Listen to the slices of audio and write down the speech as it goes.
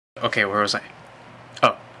Okay, where was I?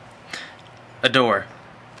 Oh. A door.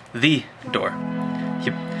 The door.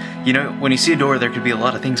 You know, when you see a door, there could be a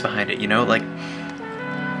lot of things behind it, you know? Like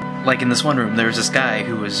in this one room, there was this guy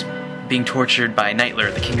who was being tortured by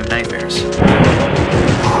Nightler, the King of Nightmares.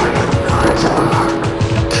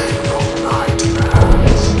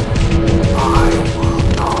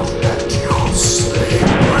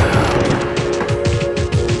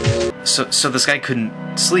 So this guy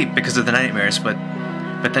couldn't sleep because of the nightmares, but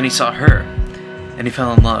then he saw her, and he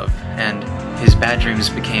fell in love, and his bad dreams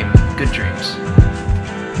became good dreams.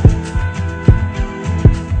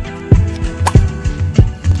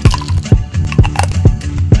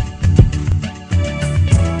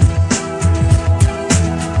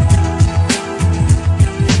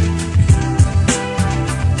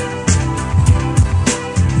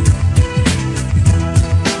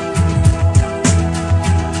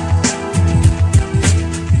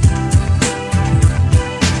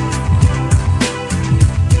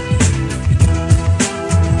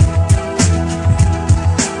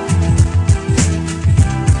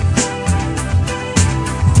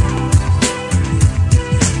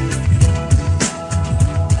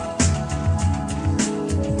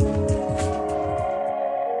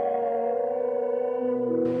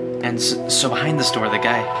 And so behind this door, the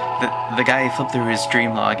guy flipped through his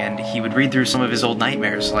dream log, and he would read through some of his old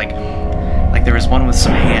nightmares, like there was one with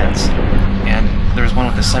some hands, and there was one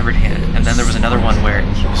with a severed hand, and then there was another one where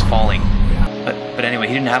he was falling. But anyway,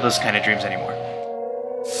 he didn't have those kind of dreams anymore.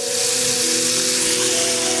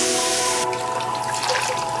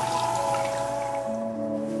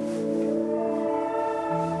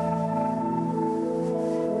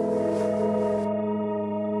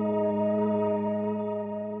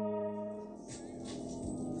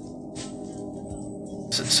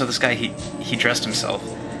 So this guy, he dressed himself,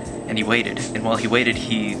 and he waited, and while he waited,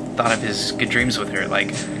 he thought of his good dreams with her.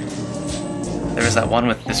 Like, there was that one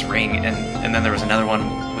with this ring, and then there was another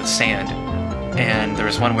one with sand, and there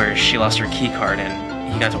was one where she lost her key card,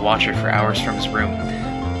 and he got to watch her for hours from his room.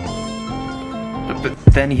 But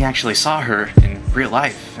then he actually saw her in real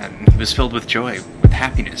life, and he was filled with joy, with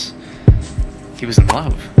happiness. He was in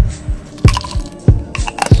love.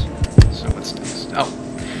 So what's next? Oh.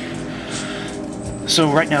 So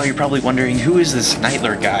right now you're probably wondering, who is this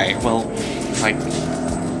Nightler guy? Well, like,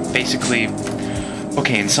 basically,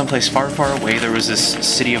 okay, in someplace far, far away there was this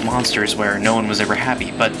city of monsters where no one was ever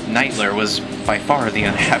happy, but Nightler was by far the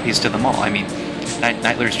unhappiest of them all. I mean,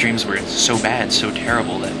 Nightler's dreams were so bad, so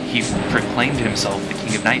terrible, that he proclaimed himself the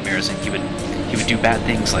King of Nightmares, and he would do bad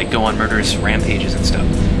things like go on murderous rampages and stuff.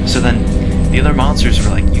 So then the other monsters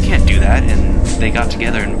were like, you can't do that, and they got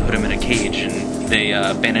together and put him in a cage, and they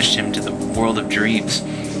banished him to the world of dreams.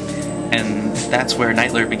 And that's where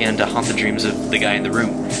Nightler began to haunt the dreams of the guy in the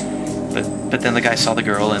room. But then the guy saw the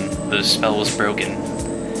girl, and the spell was broken.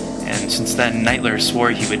 And since then, Nightler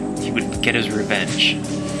swore he would get his revenge.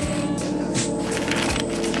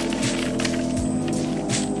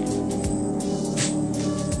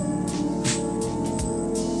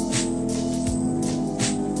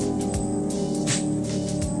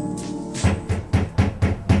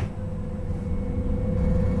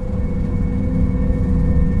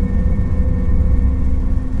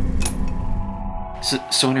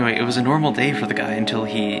 So anyway, it was a normal day for the guy until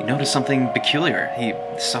he noticed something peculiar. He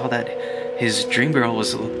saw that his dream girl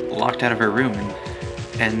was locked out of her room,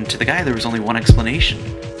 and to the guy there was only one explanation.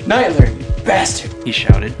 Nightler, you bastard! He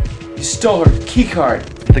shouted. You stole her keycard!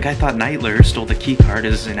 The guy thought Nightler stole the keycard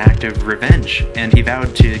as an act of revenge, and he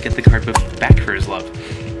vowed to get the card back for his love.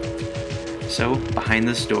 So, behind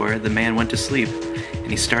this door, the man went to sleep,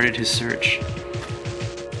 and he started his search.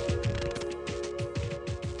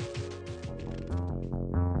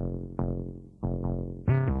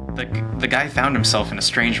 The guy found himself in a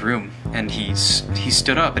strange room, and he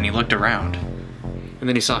stood up and he looked around, and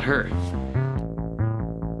then he saw her.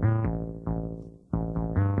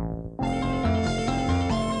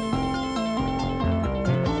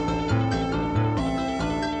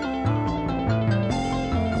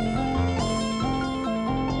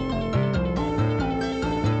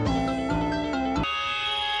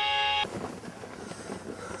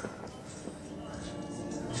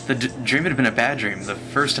 The dream had been a bad dream, the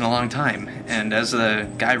first in a long time, and as the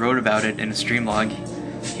guy wrote about it in his dream log,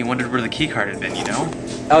 he wondered where the keycard had been, you know?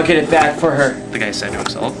 I'll get it back for her, the guy said to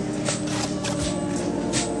himself.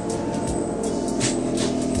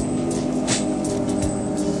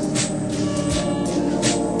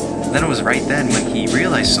 And then it was right then when he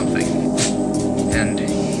realized something, and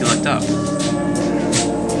he looked up.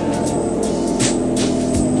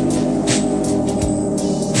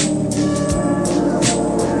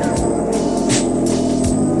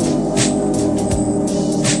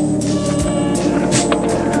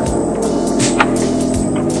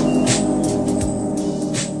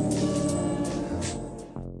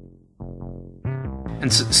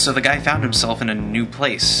 So the guy found himself in a new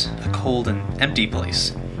place, a cold and empty place.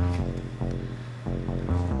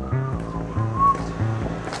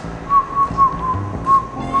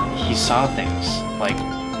 He saw things like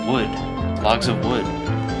wood, logs of wood.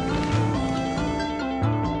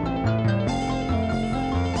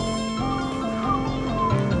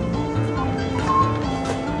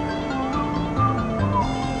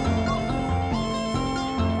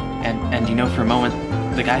 And you know, for a moment,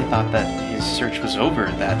 the guy thought that his search was over,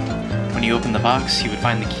 that when he opened the box, he would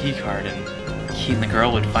find the key card, and he and the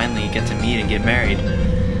girl would finally get to meet and get married.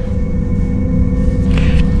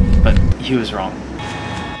 But he was wrong.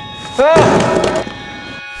 So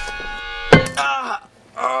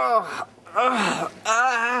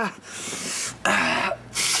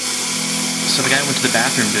the guy went to the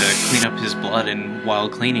bathroom to clean up his blood, and while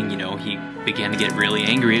cleaning, you know, he began to get really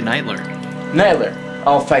angry at Nightler. Nightler,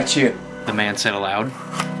 I'll fight you. The man said aloud.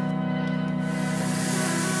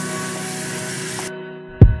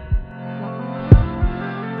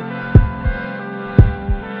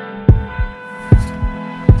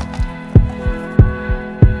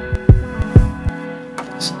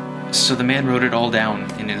 So the man wrote it all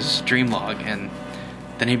down in his dream log, and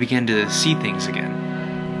then he began to see things again.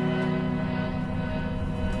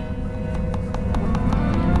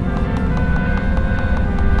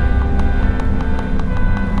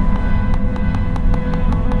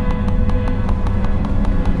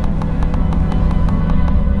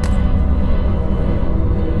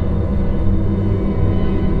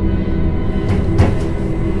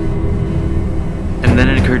 And then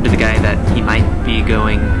it occurred to the guy that he might be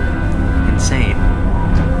going insane.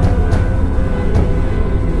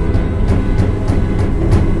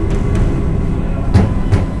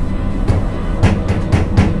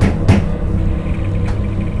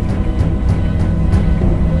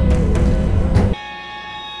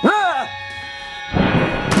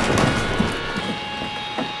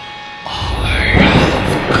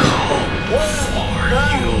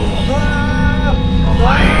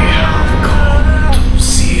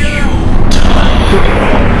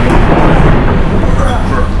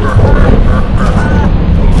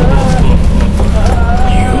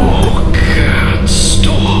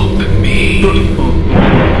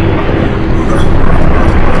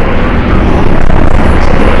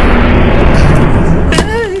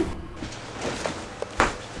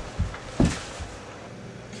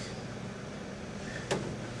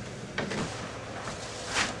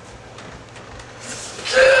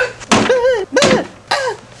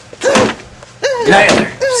 Nightler,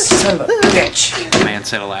 son of a bitch. The man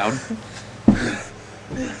said aloud.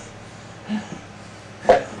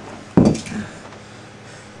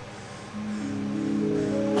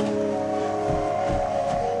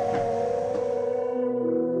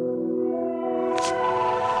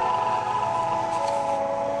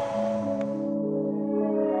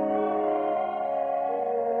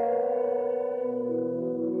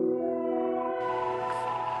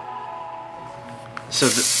 So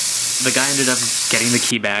the guy ended up getting the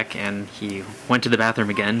key back, and he went to the bathroom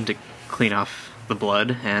again to clean off the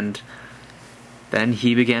blood, and then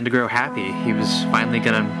he began to grow happy. He was finally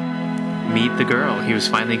gonna meet the girl. He was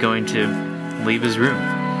finally going to leave his room.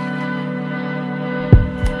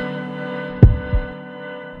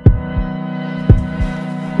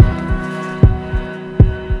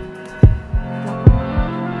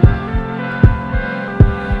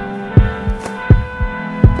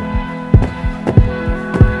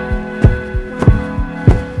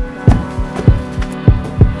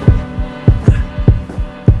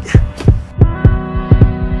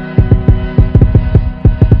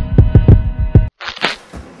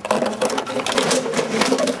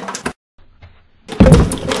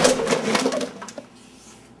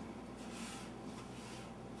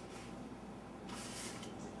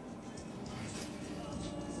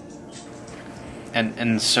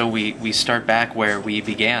 And so we start back where we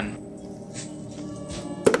began.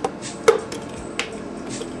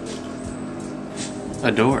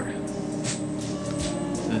 A door.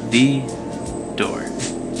 The door.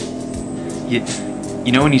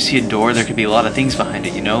 You know, when you see a door, there could be a lot of things behind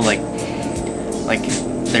it, you know? Like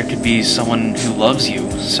there could be someone who loves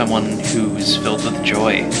you, someone who's filled with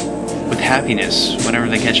joy, with happiness, whenever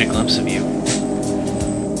they catch a glimpse of you.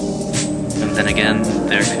 And then again,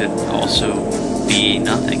 there could also be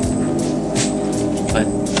nothing. But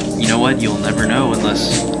you know what? You'll never know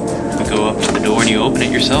unless you go up to the door and you open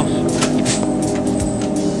it yourself.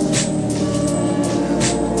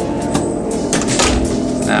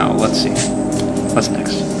 Now, let's see. What's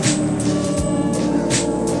next?